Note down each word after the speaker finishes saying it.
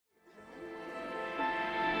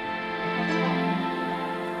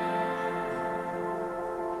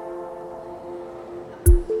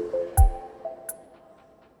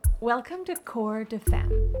Welcome to Core de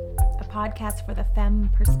Femme, a podcast for the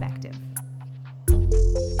femme perspective.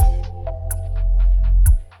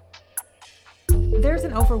 There's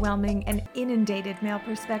an overwhelming and inundated male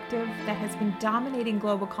perspective that has been dominating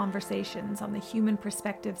global conversations on the human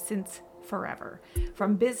perspective since forever.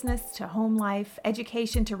 From business to home life,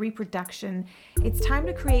 education to reproduction, it's time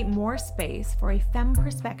to create more space for a femme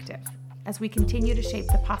perspective as we continue to shape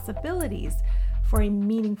the possibilities for a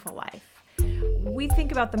meaningful life. We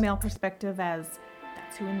think about the male perspective as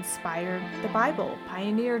that's who inspired the Bible,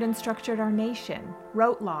 pioneered and structured our nation,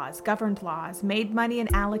 wrote laws, governed laws, made money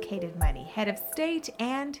and allocated money, head of state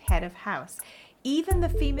and head of house. Even the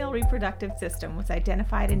female reproductive system was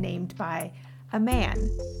identified and named by a man,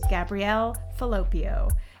 Gabriele Falloppio,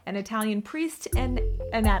 an Italian priest and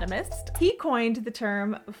anatomist. He coined the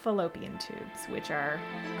term fallopian tubes, which are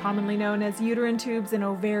commonly known as uterine tubes and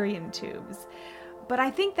ovarian tubes. But I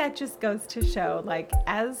think that just goes to show,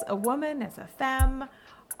 as a woman, as a femme,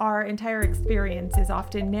 our entire experience is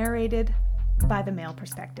often narrated by the male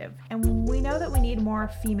perspective. And we know that we need more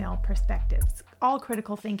female perspectives. All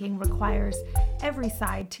critical thinking requires every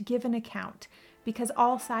side to give an account because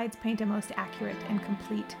all sides paint a most accurate and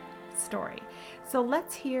complete story. So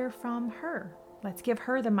let's hear from her. Let's give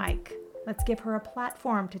her the mic. Let's give her a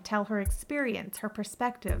platform to tell her experience, her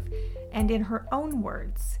perspective, and in her own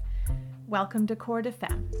words. Welcome to Core de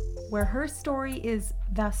Femme, where her story is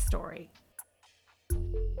the story.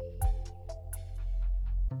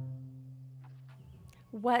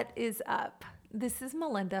 What is up? This is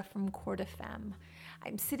Melinda from Core de Femme.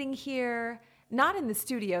 I'm sitting here, not in the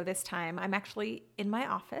studio this time. I'm actually in my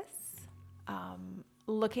office,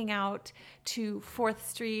 looking out to 4th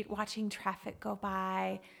Street, watching traffic go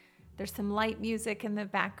by. There's some light music in the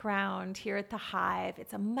background here at the Hive.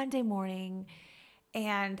 It's a Monday morning,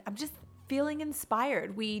 and I'm just feeling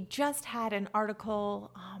inspired. We just had an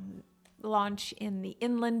article launch in the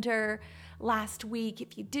Inlander last week.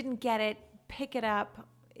 If you didn't get it, pick it up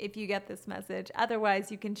if you get this message.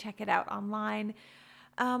 Otherwise, you can check it out online.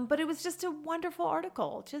 But it was just a wonderful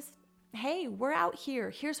article. Just, hey, we're out here.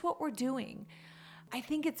 Here's what we're doing. I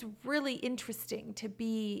think it's really interesting to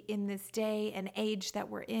be in this day and age that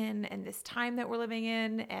we're in and this time that we're living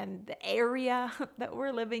in and the area that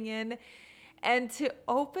we're living in. And to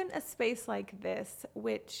open a space like this,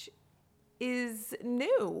 which is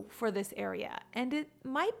new for this area, and it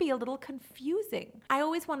might be a little confusing. I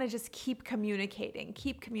always want to just keep communicating.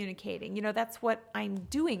 You know, that's what I'm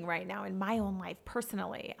doing right now in my own life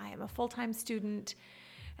personally. I am a full-time student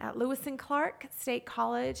at Lewis and Clark State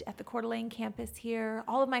College at the Coeur d'Alene campus here.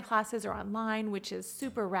 All of my classes are online, which is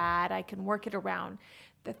super rad. I can work it around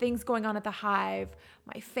the things going on at the Hive,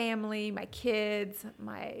 my family, my kids,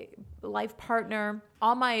 my life partner,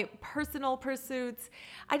 all my personal pursuits.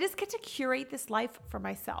 I just get to curate this life for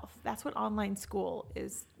myself. That's what online school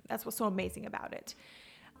is. That's what's so amazing about it.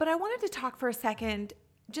 But I wanted to talk for a second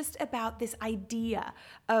just about this idea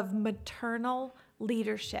of maternal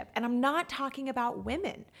leadership. And I'm not talking about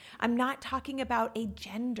women. I'm not talking about a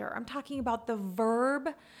gender. I'm talking about the verb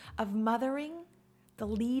of mothering, the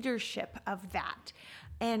leadership of that.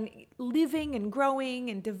 And living and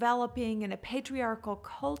growing and developing in a patriarchal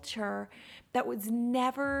culture that was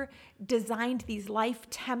never designed these life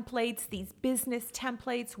templates, these business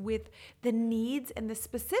templates with the needs and the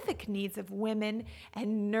specific needs of women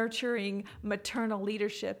and nurturing maternal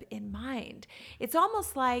leadership in mind. It's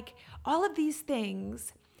almost like all of these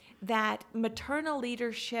things that maternal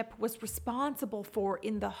leadership was responsible for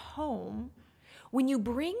in the home, when you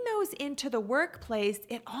bring those into the workplace,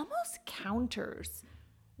 it almost counters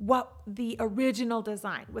what the original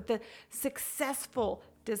design, what the successful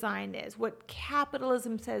design is, what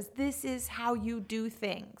capitalism says, this is how you do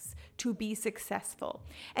things to be successful.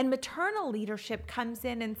 And maternal leadership comes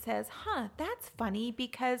in and says, that's funny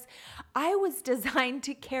because I was designed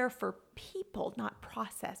to care for people, not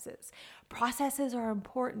processes. Processes are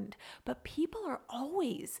important, but people are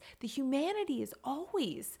always, the humanity is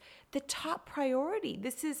always the top priority.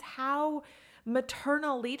 This is how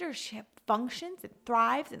maternal leadership functions and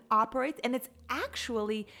thrives and operates, and it's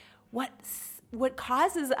actually what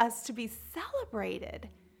causes us to be celebrated.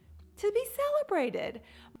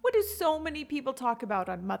 What do so many people talk about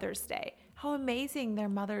on Mother's Day? How amazing their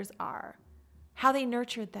mothers are, how they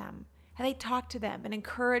nurtured them, how they talked to them and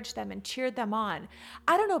encouraged them and cheered them on.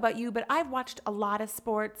 I don't know about you, but I've watched a lot of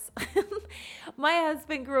sports. My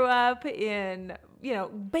husband grew up in,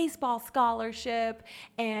 baseball scholarship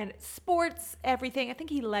and sports, everything. I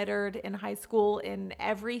think he lettered in high school in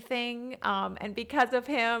everything. And because of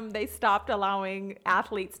him, they stopped allowing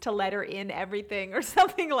athletes to letter in everything or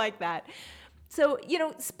something like that. So,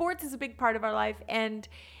 sports is a big part of our life. And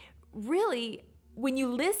really, when you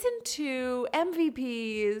listen to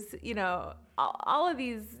MVPs, all of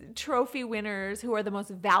these trophy winners who are the most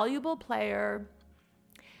valuable player,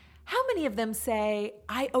 how many of them say,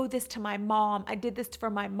 I owe this to my mom, I did this for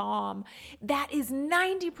my mom? That is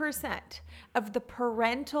 90% of the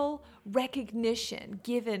parental recognition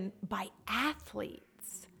given by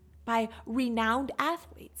athletes, by renowned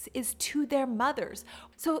athletes, is to their mothers.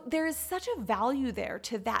 So there is such a value there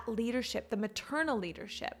to that leadership, the maternal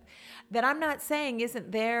leadership, that I'm not saying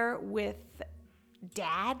isn't there with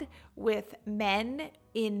dad, with men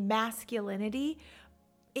in masculinity.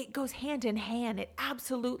 It goes hand in hand. It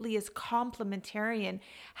absolutely is complementarian.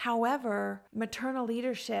 However, maternal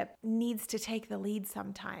leadership needs to take the lead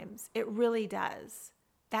sometimes. It really does.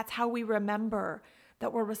 That's how we remember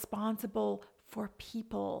that we're responsible for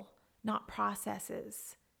people, not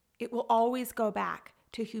processes. It will always go back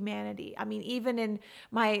to humanity. I mean, even in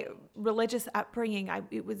my religious upbringing,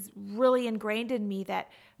 it was really ingrained in me that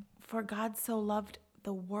for God so loved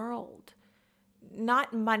the world.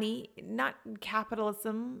 Not money, not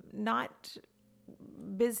capitalism, not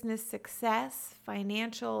business success,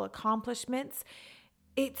 financial accomplishments.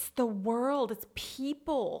 It's the world, it's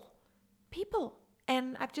people. People.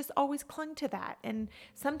 And I've just always clung to that. And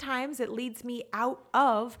sometimes it leads me out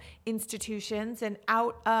of institutions and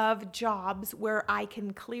out of jobs where I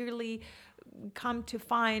can clearly come to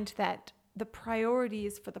find that the priority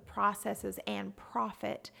is for the processes and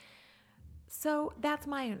profit. So that's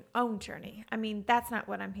my own journey. I mean, that's not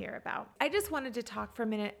what I'm here about. I just wanted to talk for a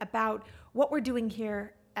minute about what we're doing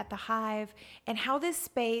here at the Hive and how this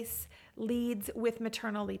space leads with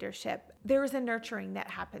maternal leadership. There is a nurturing that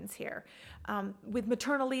happens here. With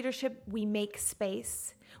maternal leadership, we make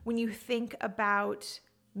space. When you think about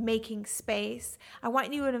making space, I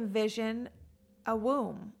want you to envision a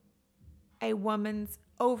womb, a woman's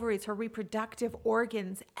ovaries, her reproductive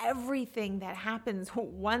organs, everything that happens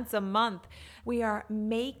once a month. We are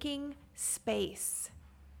making space.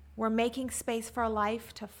 We're making space for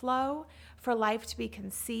life to flow, for life to be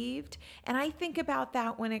conceived. And I think about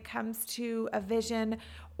that when it comes to a vision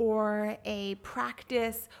or a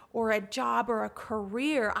practice or a job or a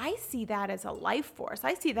career. I see that as a life force.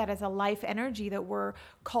 I see that as a life energy that we're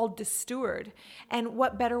called to steward. And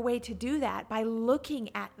what better way to do that by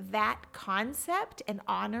looking at that concept and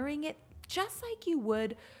honoring it just like you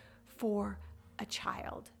would for a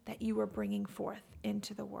child that you were bringing forth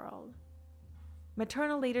into the world.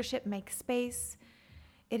 Maternal leadership makes space.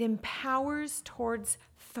 It empowers towards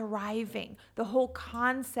thriving. The whole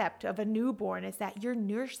concept of a newborn is that you're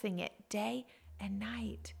nursing it day and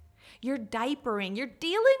night. You're diapering. You're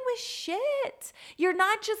dealing with shit. You're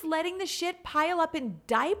not just letting the shit pile up in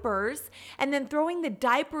diapers and then throwing the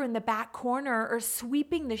diaper in the back corner or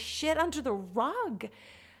sweeping the shit under the rug.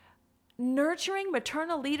 Nurturing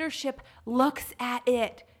maternal leadership looks at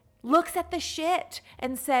it, looks at the shit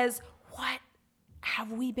and says, what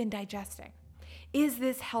have we been digesting? Is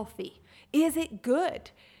this healthy? Is it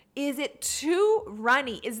good? Is it too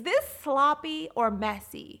runny? Is this sloppy or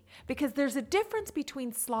messy? Because there's a difference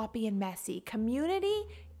between sloppy and messy. Community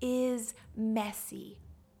is messy.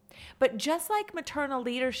 But just like maternal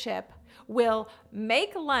leadership will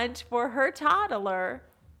make lunch for her toddler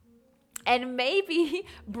and maybe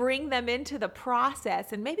bring them into the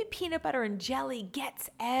process, and maybe peanut butter and jelly gets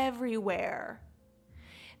everywhere.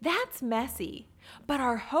 That's messy. But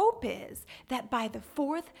our hope is that by the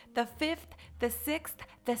 4th, the 5th, the 6th,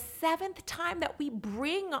 the 7th time that we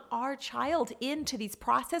bring our child into these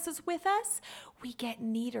processes with us, we get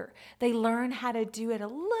neater. They learn how to do it a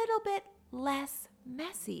little bit less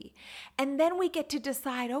messy. And then we get to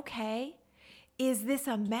decide, okay, is this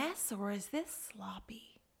a mess or is this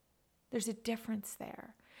sloppy? There's a difference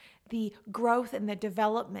there. The growth and the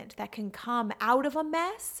development that can come out of a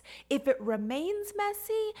mess, if it remains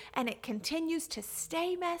messy and it continues to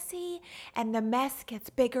stay messy and the mess gets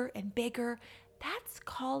bigger and bigger, that's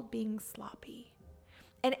called being sloppy.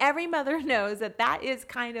 And every mother knows that that is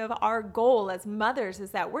kind of our goal as mothers,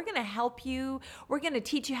 is that we're going to help you. We're going to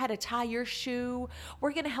teach you how to tie your shoe.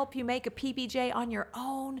 We're going to help you make a PBJ on your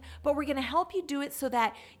own, but we're going to help you do it so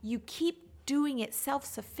that you keep doing it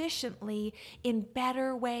self-sufficiently in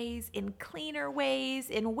better ways, in cleaner ways,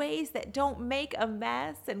 in ways that don't make a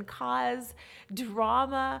mess and cause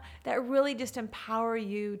drama, that really just empower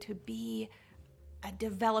you to be a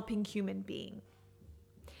developing human being.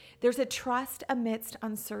 There's a trust amidst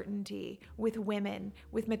uncertainty with women,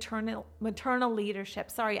 with maternal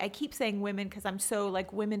leadership. Sorry, I keep saying women because I'm so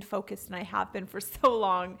women focused, and I have been for so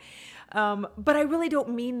long. But I really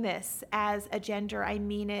don't mean this as a gender. I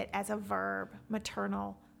mean it as a verb,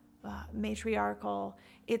 maternal, matriarchal.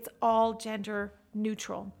 It's all gender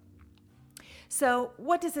neutral. So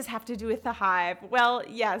what does this have to do with the Hive? Well,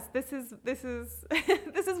 yes, this is this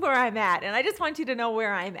is where I'm at. And I just want you to know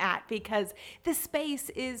where I'm at, because this space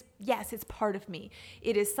is, yes, it's part of me.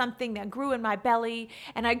 It is something that grew in my belly,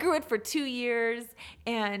 and I grew it for 2 years,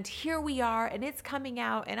 and here we are, and it's coming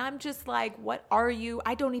out, and I'm just like, what are you?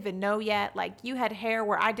 I don't even know yet. Like, you had hair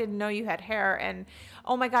where I didn't know you had hair, and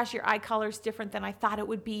oh my gosh, your eye color is different than I thought it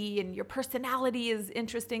would be, and your personality is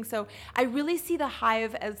interesting. So I really see the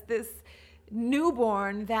Hive as this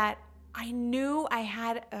newborn that I knew I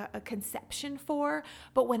had a conception for,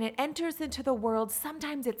 but when it enters into the world,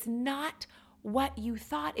 sometimes it's not what you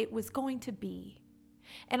thought it was going to be.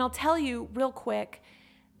 And I'll tell you real quick,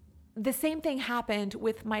 the same thing happened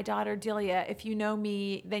with my daughter, Delia. If you know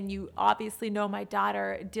me, then you obviously know my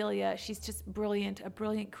daughter, Delia. She's just brilliant, a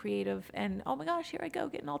brilliant creative. And oh my gosh, here I go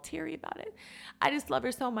getting all teary about it. I just love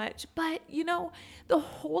her so much. But you know, the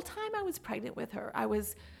whole time I was pregnant with her, I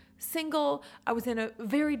was single. I was in a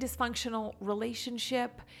very dysfunctional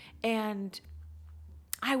relationship, and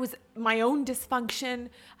I was my own dysfunction.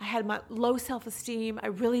 I had my low self-esteem. I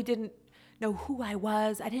really didn't know who I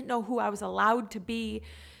was. I didn't know who I was allowed to be.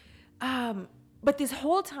 But this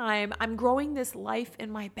whole time I'm growing this life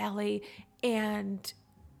in my belly, and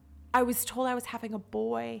I was told I was having a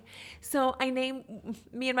boy. So me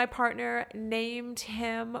and my partner named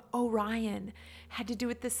him Orion. Had to do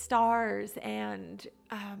with the stars. And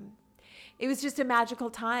it was just a magical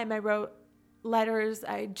time. I wrote letters,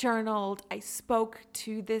 I journaled, I spoke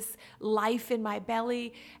to this life in my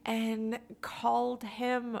belly and called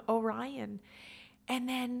him Orion. And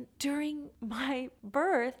then during my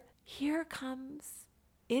birth, here comes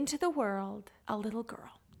into the world a little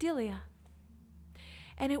girl, Delia.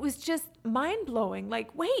 And it was just mind-blowing.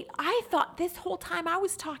 Like, wait, I thought this whole time I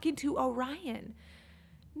was talking to Orion.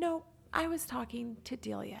 No, I was talking to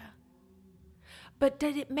Delia. But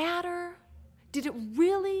did it matter? Did it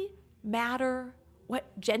really matter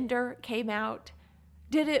what gender came out?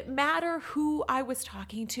 Did it matter who I was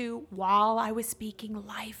talking to while I was speaking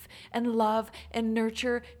life and love and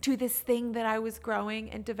nurture to this thing that I was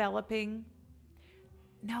growing and developing?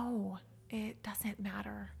 No, it doesn't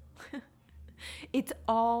matter. It's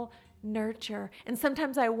all nurture. And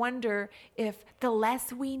sometimes I wonder if the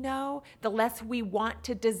less we know, the less we want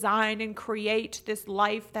to design and create this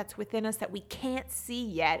life that's within us that we can't see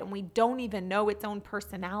yet, and we don't even know its own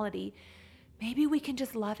personality. Maybe we can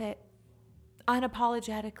just love it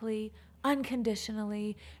unapologetically,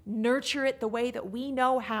 unconditionally, nurture it the way that we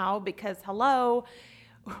know how, because hello,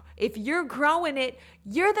 if you're growing it,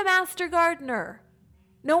 you're the master gardener.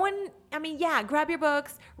 No one, yeah, grab your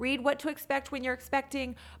books, read What to Expect When You're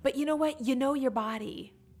Expecting, but you know what? You know your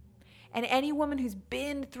body. And any woman who's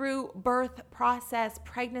been through birth process,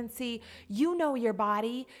 pregnancy, you know your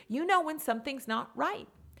body. You know when something's not right.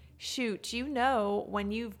 Shoot, you know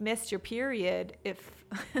when you've missed your period if,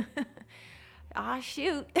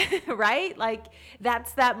 shoot, right? Like,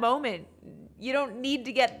 that's that moment. You don't need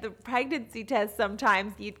to get the pregnancy test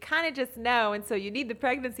sometimes. You kind of just know. And so you need the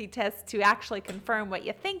pregnancy test to actually confirm what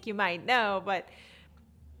you think you might know. But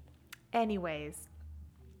anyways,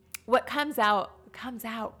 what comes out.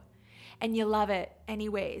 And you love it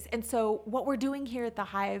anyways. And so what we're doing here at the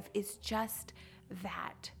Hive is just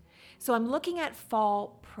that. So I'm looking at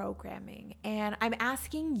fall programming, and I'm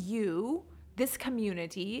asking you, this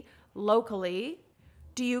community, locally,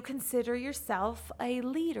 do you consider yourself a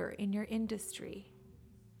leader in your industry?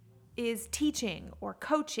 Is teaching or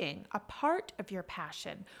coaching a part of your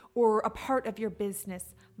passion or a part of your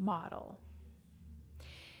business model?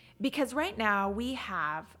 Because right now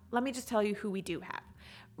let me just tell you who we do have.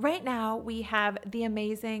 Right now we have the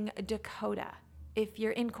amazing Dakota. If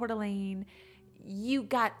you're in Coeur d'Alene, you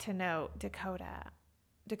got to know Dakota.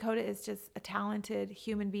 Dakota is just a talented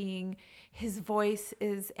human being. His voice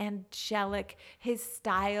is angelic. His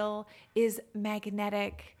style is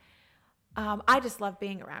magnetic. I just love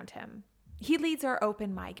being around him. He leads our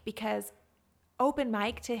open mic because open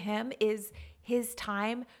mic to him is his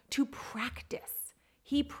time to practice.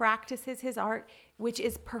 He practices his art, which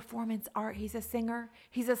is performance art. He's a singer.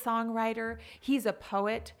 He's a songwriter. He's a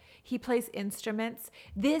poet. He plays instruments.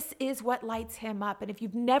 This is what lights him up. And if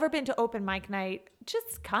you've never been to open mic night,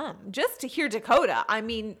 just come just to hear Dakota.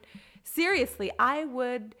 Seriously, I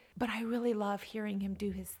would, but I really love hearing him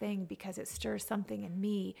do his thing because it stirs something in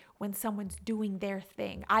me when someone's doing their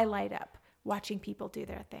thing. I light up watching people do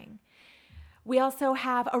their thing. We also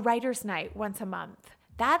have a writer's night once a month.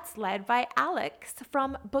 That's led by Alex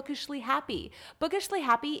from Bookishly Happy. Bookishly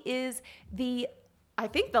Happy is I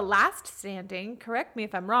think the last standing, correct me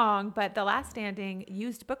if I'm wrong, but the last standing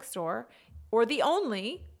used bookstore, or the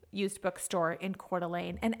only used bookstore in Coeur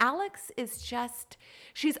d'Alene. And Alex is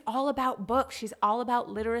she's all about books. She's all about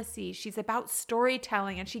literacy. She's about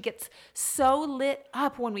storytelling. And she gets so lit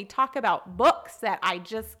up when we talk about books that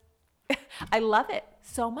I love it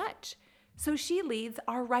so much. So she leads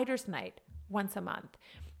our writer's night once a month.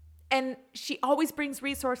 And she always brings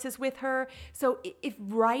resources with her. So if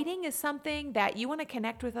writing is something that you want to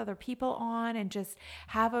connect with other people on and just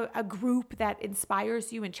have a group that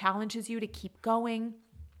inspires you and challenges you to keep going,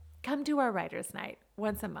 come to our writer's night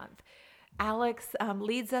once a month. Alex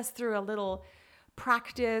leads us through a little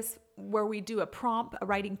practice where we do a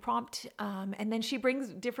writing prompt, and then she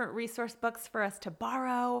brings different resource books for us to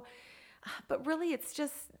borrow. But really,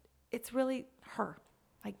 it's really her.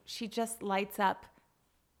 Like, she just lights up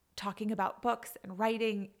talking about books and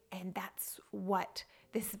writing, and that's what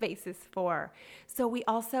this space is for. So we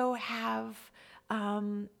also have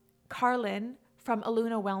Carlin from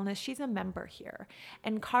Aluna Wellness. She's a member here,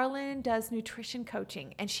 and Carlin does nutrition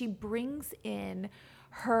coaching, and she brings in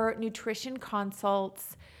her nutrition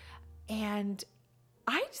consults, and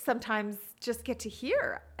I sometimes just get to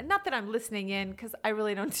hear, not that I'm listening in, because I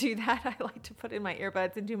really don't do that. I like to put in my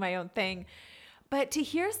earbuds and do my own thing. But to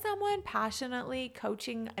hear someone passionately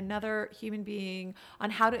coaching another human being on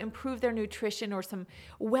how to improve their nutrition or some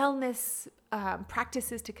wellness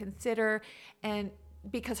practices to consider, and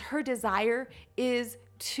because her desire is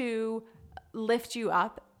to lift you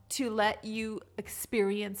up, to let you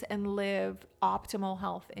experience and live optimal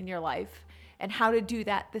health in your life, and how to do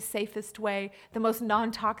that the safest way, the most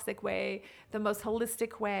non-toxic way, the most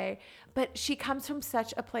holistic way. But she comes from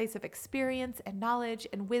such a place of experience and knowledge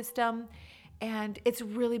and wisdom. And it's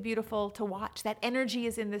really beautiful to watch. That energy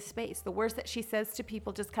is in this space. The words that she says to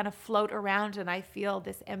people just kind of float around, and I feel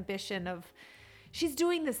this ambition of she's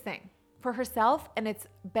doing this thing for herself, and it's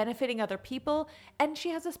benefiting other people, and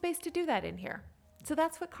she has a space to do that in here. So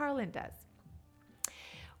that's what Carlin does.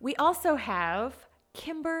 We also have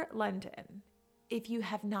Kimber London. If you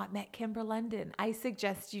have not met Kimber London, I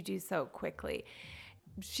suggest you do so quickly.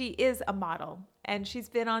 She is a model, and she's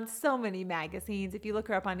been on so many magazines. If you look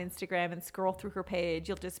her up on Instagram and scroll through her page,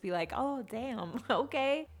 you'll just be like, oh, damn,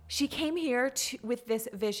 okay. She came here with this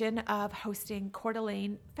vision of hosting Coeur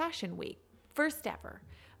d'Alene Fashion Week, first ever.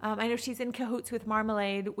 I know she's in cahoots with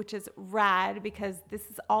Marmalade, which is rad because this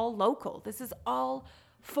is all local. This is all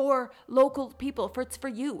for local people. It's for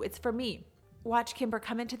you. It's for me. Watch Kimber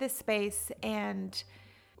come into this space and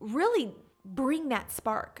really bring that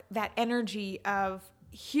spark, that energy of,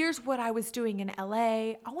 here's what I was doing in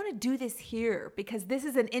LA. I want to do this here because this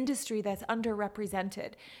is an industry that's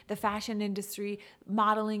underrepresented. The fashion industry,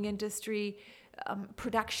 modeling industry,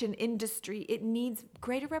 production industry, it needs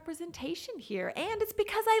greater representation here. And it's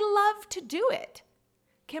because I love to do it.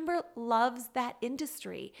 Kimber loves that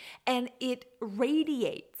industry, and it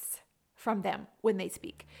radiates from them when they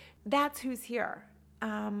speak. That's who's here.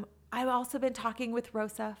 I've also been talking with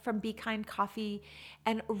Rosa from Be Kind Coffee,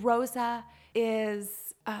 and Rosa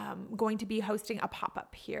is going to be hosting a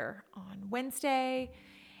pop-up here on Wednesday,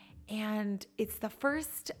 and it's the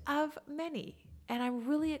first of many. And I'm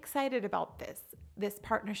really excited about this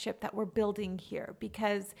partnership that we're building here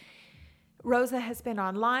because Rosa has been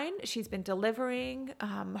online. She's been delivering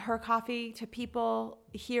her coffee to people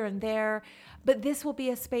here and there, but this will be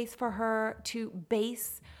a space for her to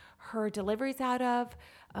base her deliveries out of.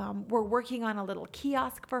 We're working on a little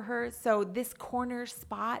kiosk for her. So this corner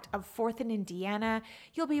spot of 4th and Indiana,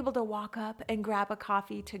 you'll be able to walk up and grab a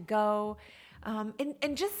coffee to go.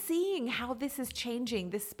 And just seeing how this is changing.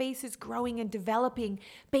 This space is growing and developing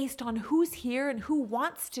based on who's here and who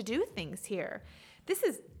wants to do things here. This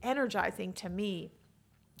is energizing to me.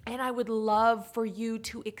 And I would love for you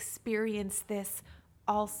to experience this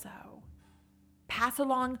also. Pass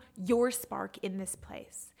along your spark in this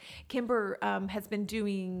place. Kimber has been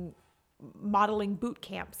doing modeling boot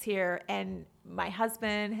camps here, and my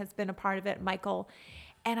husband has been a part of it, Michael.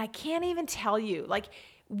 And I can't even tell you, like,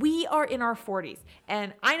 we are in our 40s,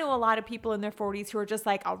 and I know a lot of people in their 40s who are just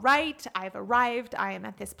like, all right, I've arrived. I am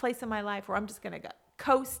at this place in my life where I'm just going to go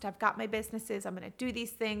coast. I've got my businesses. I'm going to do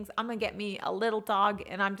these things. I'm going to get me a little dog,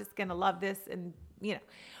 and I'm just going to love this. And, you know,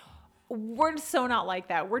 we're so not like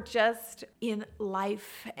that. We're just in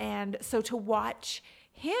life. And so to watch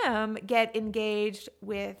him get engaged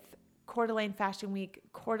with Coeur d'Alene Fashion Week,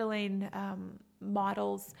 Coeur d'Alene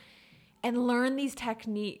models, and learn these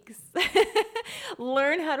techniques,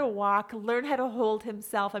 learn how to walk, learn how to hold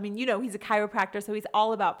himself. I mean, you know, he's a chiropractor, so he's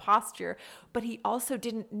all about posture, but he also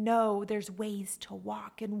didn't know there's ways to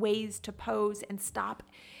walk and ways to pose and stop.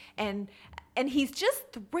 And he's just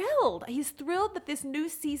thrilled. He's thrilled that this new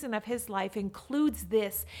season of his life includes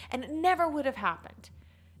this, and it never would have happened.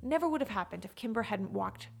 never would have happened if Kimber hadn't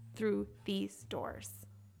walked through these doors.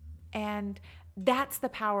 And that's the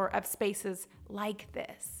power of spaces like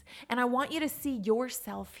this. And I want you to see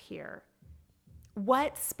yourself here.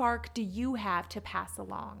 What spark do you have to pass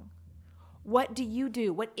along? What do you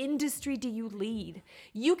do? What industry do you lead?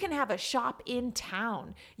 You can have a shop in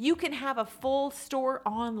town. You can have a full store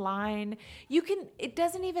online. It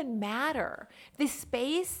doesn't even matter. This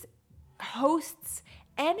space hosts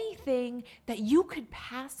anything that you could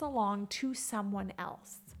pass along to someone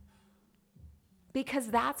else. Because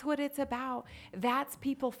that's what it's about. That's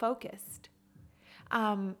people focused.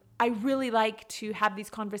 I really like to have these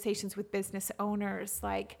conversations with business owners,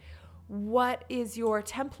 like, what is your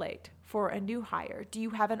template for a new hire? Do you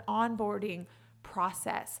have an onboarding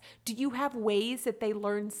process? Do you have ways that they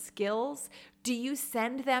learn skills? Do you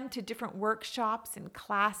send them to different workshops and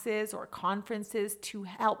classes or conferences to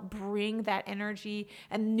help bring that energy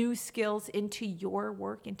and new skills into your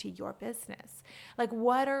work, into your business? Like,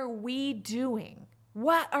 what are we doing?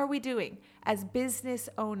 What are we doing as business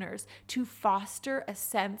owners to foster a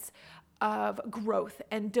sense of growth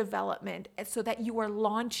and development so that you are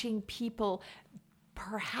launching people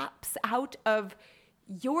perhaps out of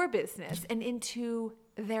your business and into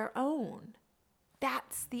their own?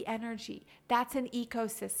 That's the energy. That's an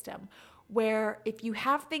ecosystem where if you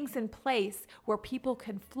have things in place where people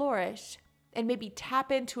can flourish and maybe tap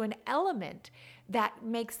into an element that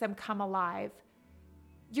makes them come alive,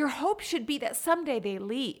 your hope should be that someday they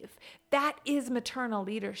leave. That is maternal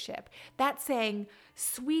leadership. That's saying,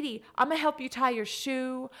 sweetie, I'm going to help you tie your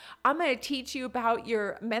shoe. I'm going to teach you about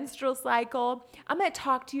your menstrual cycle. I'm going to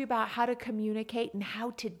talk to you about how to communicate and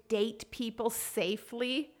how to date people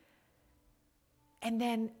safely. And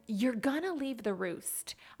then you're going to leave the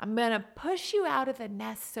roost. I'm going to push you out of the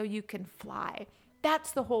nest so you can fly.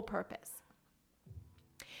 That's the whole purpose.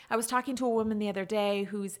 I was talking to a woman the other day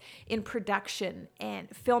who's in production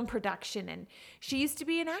and film production, and she used to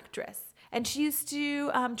be an actress, and she used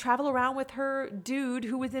to travel around with her dude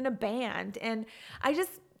who was in a band. And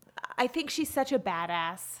I think she's such a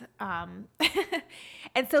badass.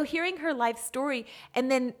 And so hearing her life story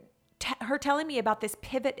and then her telling me about this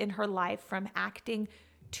pivot in her life from acting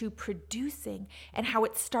to producing and how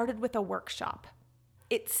it started with a workshop.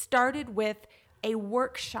 It started with a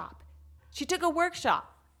workshop. She took a workshop.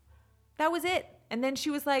 That was it. And then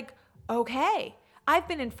she was like, okay, I've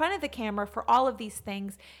been in front of the camera for all of these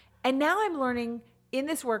things. And now I'm learning in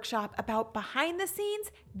this workshop about behind the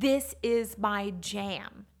scenes. This is my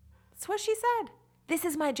jam. That's what she said. This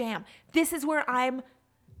is my jam. This is where I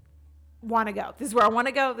want to go. This is where I want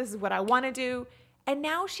to go. This is what I want to do. And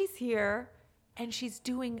now she's here and she's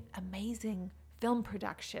doing amazing film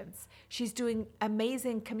productions. She's doing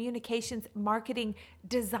amazing communications, marketing,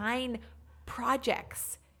 design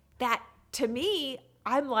projects that, to me,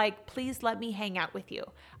 I'm like, please let me hang out with you.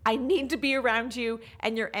 I need to be around you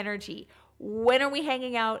and your energy. When are we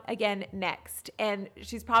hanging out again next? And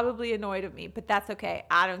she's probably annoyed at me, but that's okay.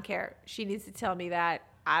 I don't care. She needs to tell me that.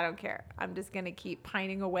 I don't care. I'm just going to keep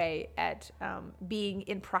pining away at being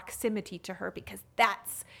in proximity to her because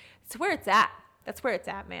that's where it's at. That's where it's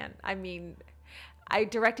at, man. I mean, I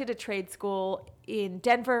directed a trade school in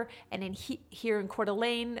Denver and here in Coeur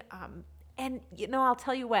d'Alene. And, I'll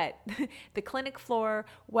tell you what, the clinic floor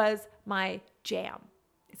was my jam.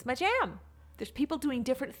 It's my jam. There's people doing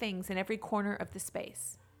different things in every corner of the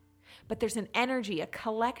space. But there's an energy, a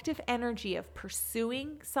collective energy of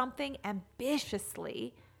pursuing something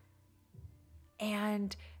ambitiously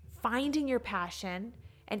and finding your passion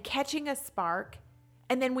and catching a spark.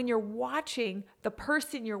 And then when you're watching the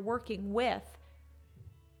person you're working with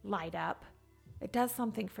light up, it does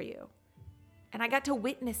something for you. And I got to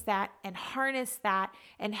witness that and harness that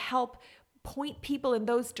and help point people in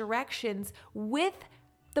those directions with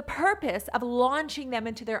the purpose of launching them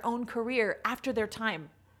into their own career after their time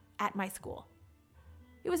at my school.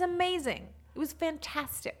 It was amazing. It was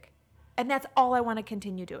fantastic. And that's all I want to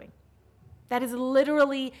continue doing. That is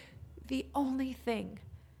literally the only thing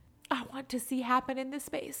I want to see happen in this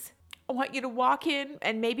space. I want you to walk in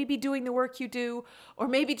and maybe be doing the work you do, or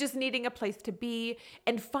maybe just needing a place to be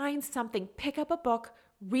and find something. Pick up a book,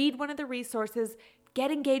 read one of the resources,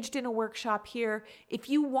 get engaged in a workshop here. If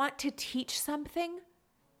you want to teach something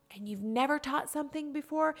and you've never taught something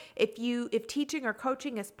before, if teaching or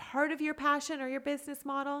coaching is part of your passion or your business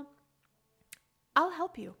model, I'll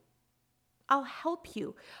help you. I'll help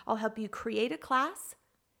you create a class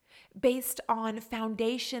based on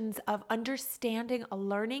foundations of understanding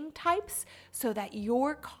learning types so that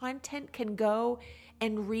your content can go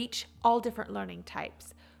and reach all different learning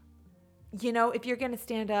types. If you're going to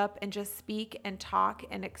stand up and just speak and talk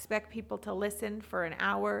and expect people to listen for an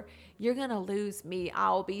hour, you're going to lose me.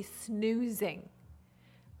 I'll be snoozing.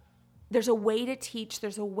 There's a way to teach.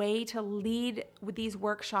 There's a way to lead with these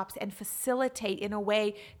workshops and facilitate in a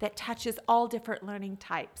way that touches all different learning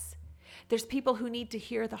types. There's people who need to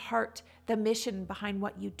hear the heart, the mission behind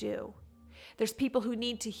what you do. There's people who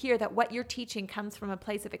need to hear that what you're teaching comes from a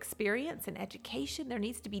place of experience and education. There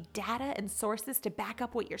needs to be data and sources to back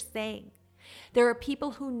up what you're saying. There are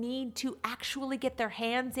people who need to actually get their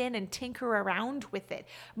hands in and tinker around with it,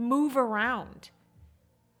 move around,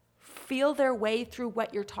 feel their way through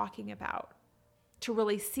what you're talking about to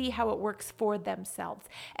really see how it works for themselves.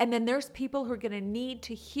 And then there's people who are going to need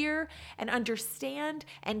to hear and understand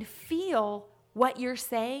and feel what you're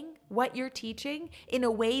saying, what you're teaching in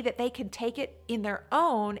a way that they can take it in their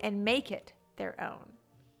own and make it their own.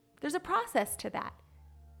 There's a process to that.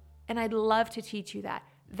 And I'd love to teach you that.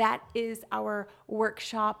 That is our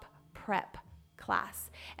workshop prep class.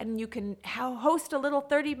 And you can host a little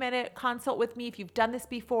 30-minute consult with me if you've done this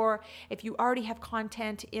before. If you already have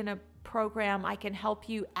content in a program, I can help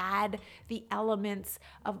you add the elements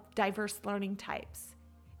of diverse learning types.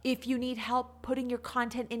 If you need help putting your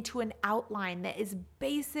content into an outline that is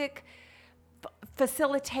basic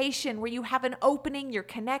facilitation where you have an opening, you're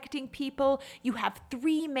connecting people, you have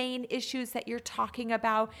 3 main issues that you're talking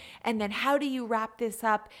about, and then how do you wrap this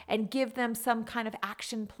up and give them some kind of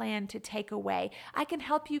action plan to take away? I can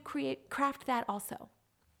help you craft that also.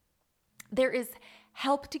 There is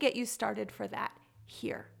help to get you started for that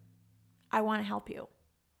here. I want to help you.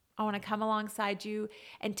 I want to come alongside you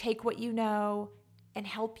and take what you know and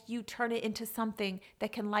help you turn it into something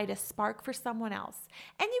that can light a spark for someone else.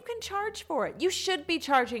 And you can charge for it. You should be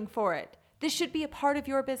charging for it. This should be a part of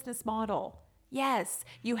your business model. Yes,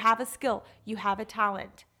 you have a skill, you have a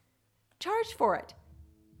talent. Charge for it.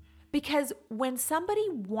 Because when somebody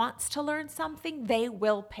wants to learn something, they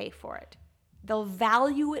will pay for it. They'll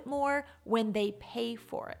value it more when they pay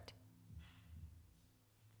for it.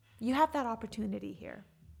 You have that opportunity here.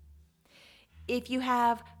 If you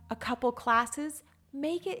have a couple classes,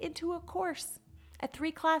 make it into a course, a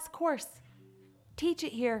 3-class course. Teach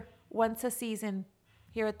it here once a season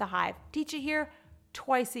here at the Hive. Teach it here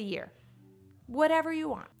twice a year. Whatever you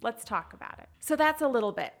want. Let's talk about it. So that's a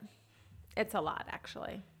little bit. It's a lot,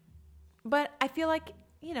 actually. But I feel like,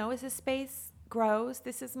 as this space grows,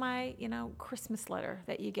 this is my, Christmas letter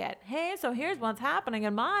that you get. Hey, so here's what's happening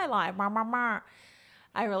in my life.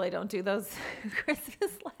 I really don't do those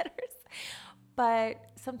Christmas letters. But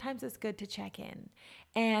sometimes it's good to check in.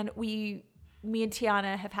 And me and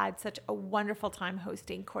Tiana have had such a wonderful time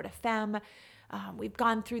hosting Court FM. We've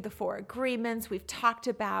gone through the 4 agreements. We've talked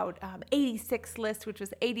about 86 list, which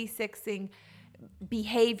was 86ing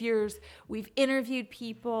behaviors. We've interviewed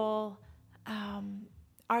people.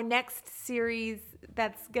 Our next series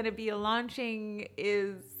that's going to be launching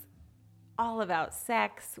is all about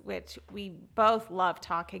sex, which we both love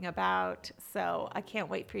talking about. So I can't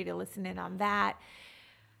wait for you to listen in on that.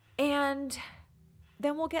 And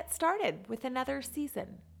then we'll get started with another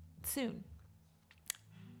season soon.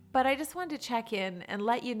 But I just wanted to check in and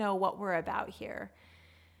let you know what we're about here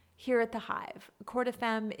at the Hive. Court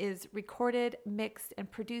FM is recorded, mixed, and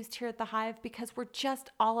produced here at the Hive because we're just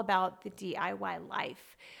all about the DIY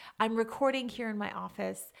life. I'm recording here in my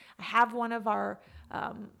office. I have one of our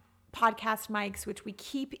podcast mics, which we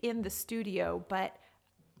keep in the studio, but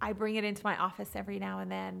I bring it into my office every now and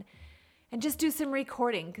then and just do some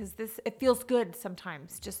recording because it feels good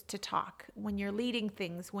sometimes just to talk when you're leading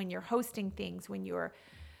things, when you're hosting things, when you're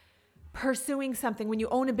pursuing something. When you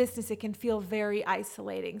own a business, it can feel very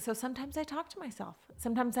isolating. So sometimes I talk to myself.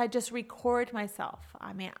 Sometimes I just record myself.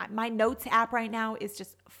 I mean, my notes app right now is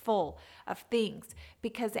just full of things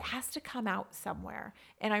because it has to come out somewhere.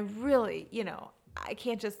 And I really, I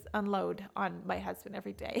can't just unload on my husband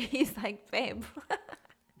every day. He's like, babe,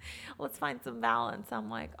 let's find some balance. I'm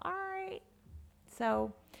like, all right.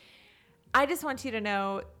 So I just want you to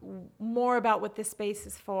know more about what this space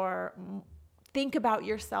is for. Think about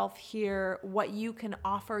yourself here, what you can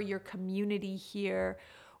offer your community here,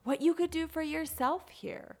 what you could do for yourself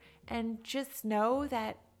here. And just know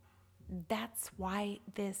that that's why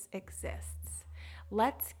this exists.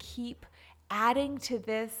 Let's keep adding to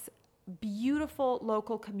this beautiful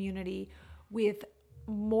local community with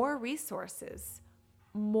more resources,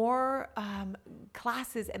 more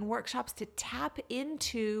classes and workshops to tap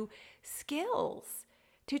into skills,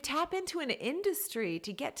 to tap into an industry,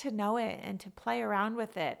 to get to know it and to play around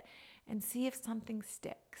with it and see if something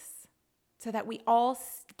sticks so that we all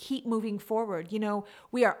keep moving forward.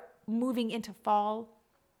 We are moving into fall,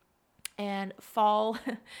 and fall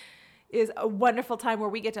is a wonderful time where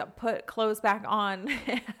we get to put clothes back on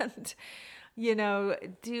and,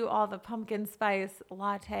 do all the pumpkin spice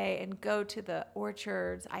latte and go to the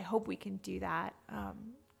orchards. I hope we can do that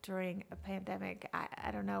during a pandemic.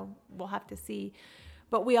 I don't know. We'll have to see.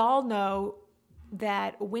 But we all know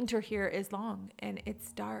that winter here is long and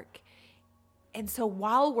it's dark. And so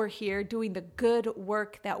while we're here doing the good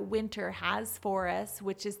work that winter has for us,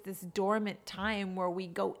 which is this dormant time where we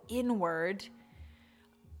go inward,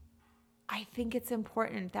 I think it's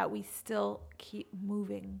important that we still keep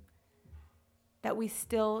moving, that we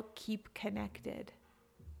still keep connected.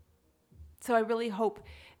 So I really hope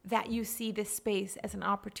that you see this space as an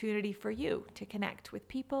opportunity for you to connect with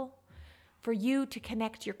people, for you to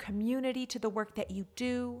connect your community to the work that you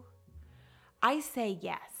do. I say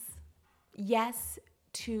yes. Yes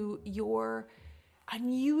to your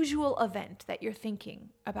unusual event that you're thinking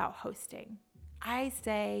about hosting. I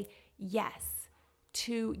say yes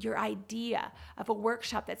to your idea of a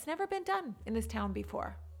workshop that's never been done in this town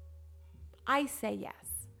before. I say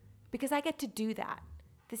yes because I get to do that.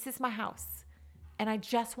 This is my house, and I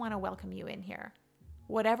just want to welcome you in here.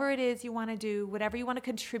 Whatever it is you want to do, whatever you want to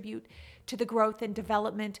contribute to the growth and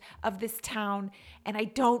development of this town, and I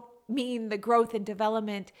don't mean the growth and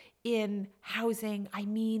development in housing, I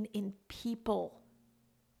mean in people.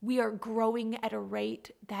 We are growing at a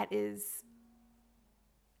rate that is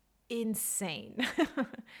insane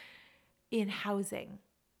in housing,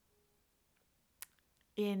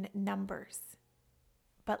 in numbers.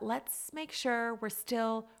 But let's make sure we're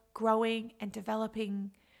still growing and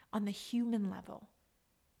developing on the human level,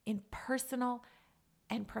 in personal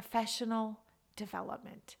and professional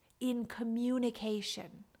development, in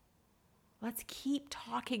communication. Let's keep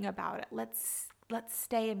talking about it. Let's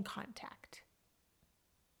stay in contact.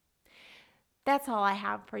 That's all I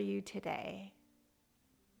have for you today.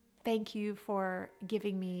 Thank you for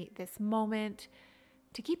giving me this moment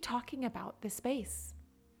to keep talking about this space.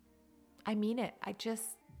 I mean it.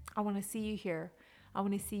 I want to see you here. I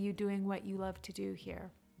want to see you doing what you love to do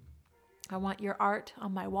here. I want your art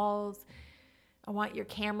on my walls. I want your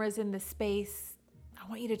cameras in the space. I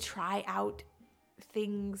want you to try out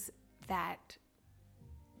things that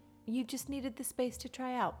you just needed the space to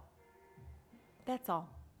try out. That's all.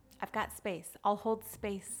 I've got space. I'll hold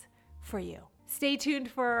space for you. Stay tuned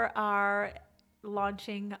for our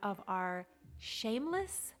launching of our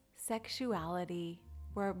Shameless Sexuality,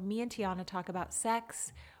 where me and Tiana talk about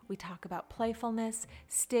sex. We talk about playfulness,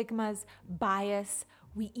 stigmas, bias.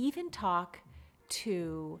 We even talk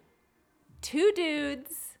to two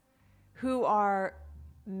dudes who are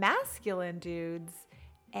masculine dudes,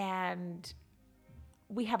 and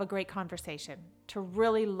we have a great conversation to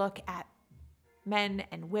really look at men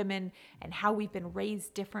and women and how we've been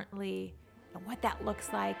raised differently and what that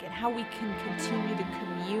looks like and how we can continue to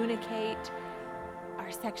communicate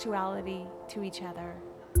our sexuality to each other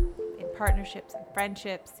in partnerships and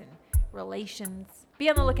friendships and relations. Be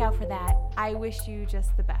on the lookout for that. I wish you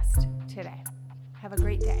just the best today. Have a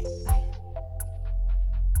great day. Bye.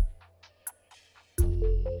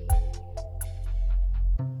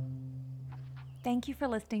 Thank you for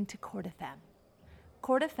listening to Court FM.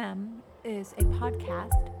 Court FM is a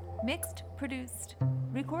podcast mixed, produced,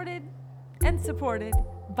 recorded, and supported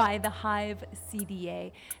by the Hive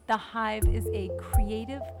CDA. The Hive is a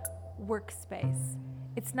creative workspace.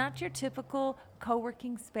 It's not your typical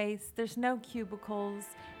co-working space. There's no cubicles.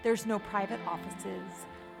 There's no private offices.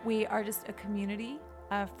 We are just a community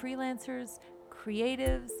of freelancers,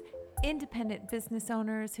 creatives, independent business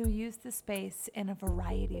owners who use the space in a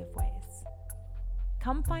variety of ways.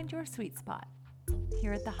 Come find your sweet spot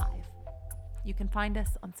here at The Hive. You can find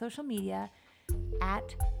us on social media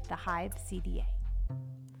at The Hive CDA.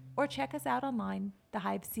 Or check us out online,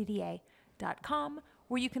 thehivecda.com,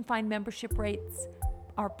 where you can find membership rates,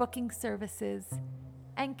 our booking services,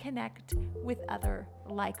 and connect with other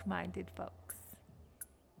like-minded folks.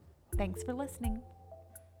 Thanks for listening.